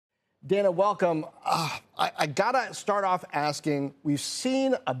Dana, welcome. I gotta start off asking, we've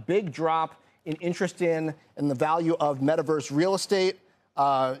seen a big drop in interest in the value of metaverse real estate,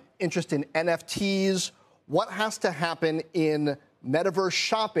 interest in NFTs. What has to happen in metaverse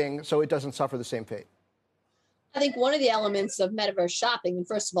shopping so it doesn't suffer the same fate? I think one of the elements of metaverse shopping, and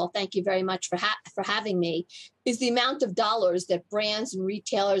first of all, thank you very much for having me, is the amount of dollars that brands and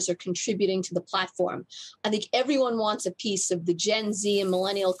retailers are contributing to the platform. I think everyone wants a piece of the Gen Z and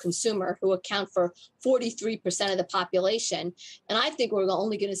millennial consumer, who account for 43% of the population. And I think we're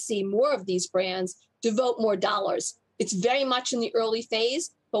only going to see more of these brands devote more dollars. It's very much in the early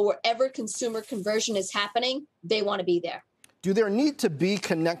phase, but wherever consumer conversion is happening, they want to be there. Do there need to be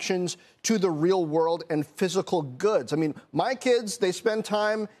connections to the real world and physical goods? I mean, my kids, they spend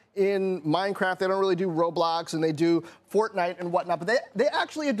time in Minecraft. They don't really do Roblox, and they do Fortnite and whatnot. But they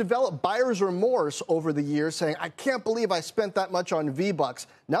actually have developed buyer's remorse over the years, saying, I can't believe I spent that much on V-Bucks.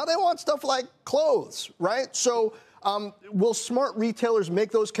 Now they want stuff like clothes, right? So will smart retailers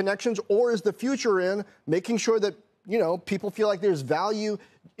make those connections, or is the future in making sure that, you know, people feel like there's value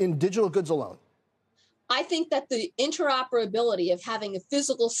in digital goods alone? I think that the interoperability of having a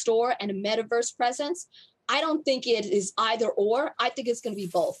physical store and a metaverse presence, I don't think it is either or. I think it's going to be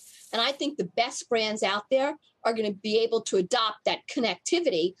both. And I think the best brands out there are going to be able to adopt that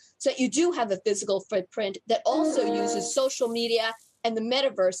connectivity so that you do have a physical footprint that also uses social media and the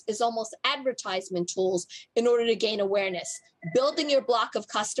metaverse is almost advertisement tools in order to gain awareness. Building your block of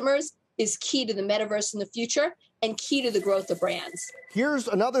customers is key to the metaverse in the future and key to the growth of brands. Here's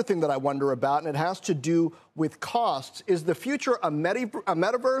another thing that I wonder about, and it has to do with costs. Is the future a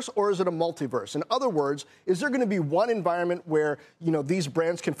metaverse, or is it a multiverse? In other words, is there going to be one environment where, you know, these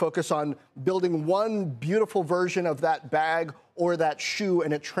brands can focus on building one beautiful version of that bag or that shoe,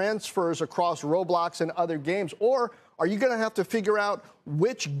 and it transfers across Roblox and other games? Or are you going to have to figure out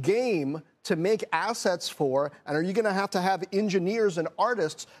which game to make assets for, and are you going to have engineers and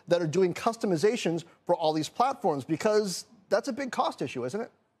artists that are doing customizations for all these platforms? Because that's a big cost issue, isn't it?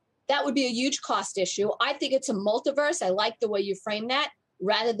 That would be a huge cost issue. I think it's a multiverse. I like the way you frame that,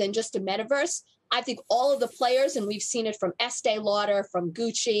 rather than just a metaverse. I think all of the players, and we've seen it from Estee Lauder, from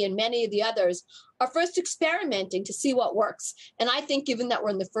Gucci, and many of the others, are first experimenting to see what works. And I think given that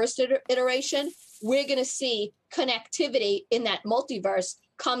we're in the first iteration, we're going to see connectivity in that multiverse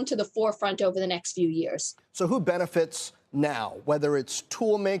come to the forefront over the next few years. So who benefits now, whether it's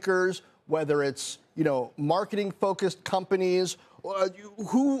tool makers, whether it's, you know, marketing-focused companies?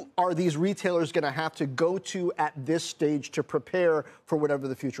 Who are these retailers going to have to go to at this stage to prepare for whatever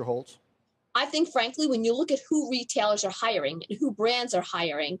the future holds? I think, frankly, when you look at who retailers are hiring and who brands are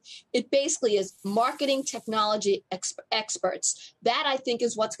hiring, it basically is marketing technology experts. That, I think,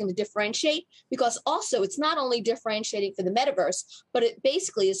 is what's going to differentiate, because also it's not only differentiating for the metaverse, but it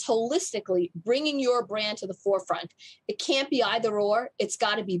basically is holistically bringing your brand to the forefront. It can't be either or. It's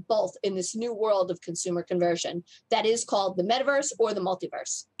got to be both in this new world of consumer conversion that is called the metaverse or the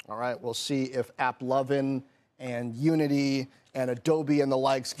multiverse. All right, we'll see if AppLovin and Unity and Adobe and the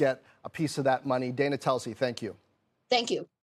likes get a piece of that money. Dana Telsey, thank you. Thank you.